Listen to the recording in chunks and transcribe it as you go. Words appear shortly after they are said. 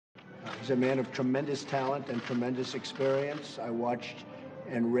He's a man of tremendous talent and tremendous experience. I watched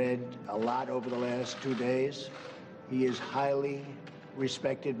and read a lot over the last 2 days. He is highly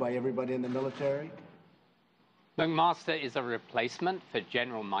respected by everybody in the military. McMaster is a replacement for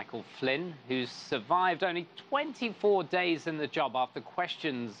General Michael Flynn, who's survived only 24 days in the job after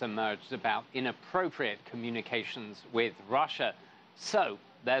questions emerged about inappropriate communications with Russia. So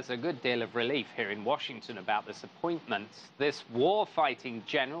there's a good deal of relief here in Washington about this appointment. This war-fighting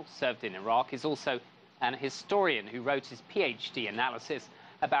general served in Iraq is also an historian who wrote his PhD analysis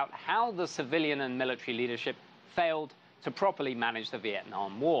about how the civilian and military leadership failed to properly manage the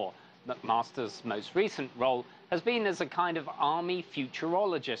Vietnam War. McMaster's most recent role has been as a kind of army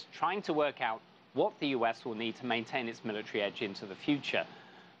futurologist, trying to work out what the US will need to maintain its military edge into the future.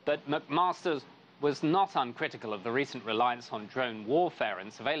 But McMaster was not uncritical of the recent reliance on drone warfare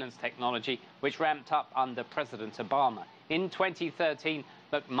and surveillance technology, which ramped up under President Obama. In 2013,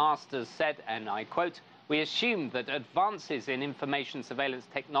 McMaster said, and I quote, "We assumed that advances in information surveillance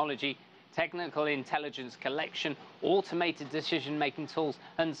technology, technical intelligence collection, automated decision-making tools,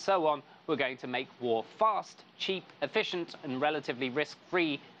 and so on, were going to make war fast, cheap, efficient, and relatively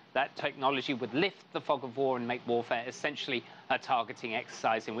risk-free. That technology would lift the fog of war and make warfare essentially a targeting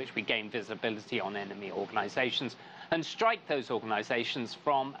exercise in which we gain visibility on enemy organizations and strike those organizations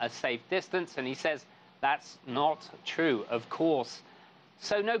from a safe distance." And he says that's not true, of course.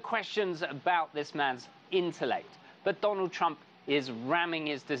 So no questions about this man's intellect. But Donald Trump is ramming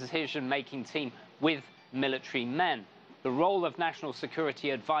his decision-making team with military men. The role of National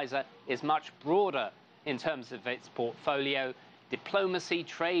Security Advisor is much broader in terms of its portfolio: diplomacy,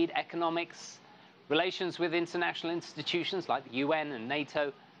 trade, economics, relations with international institutions like the UN and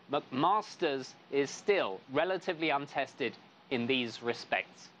NATO. McMaster's is still relatively untested in these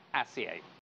respects. Assier.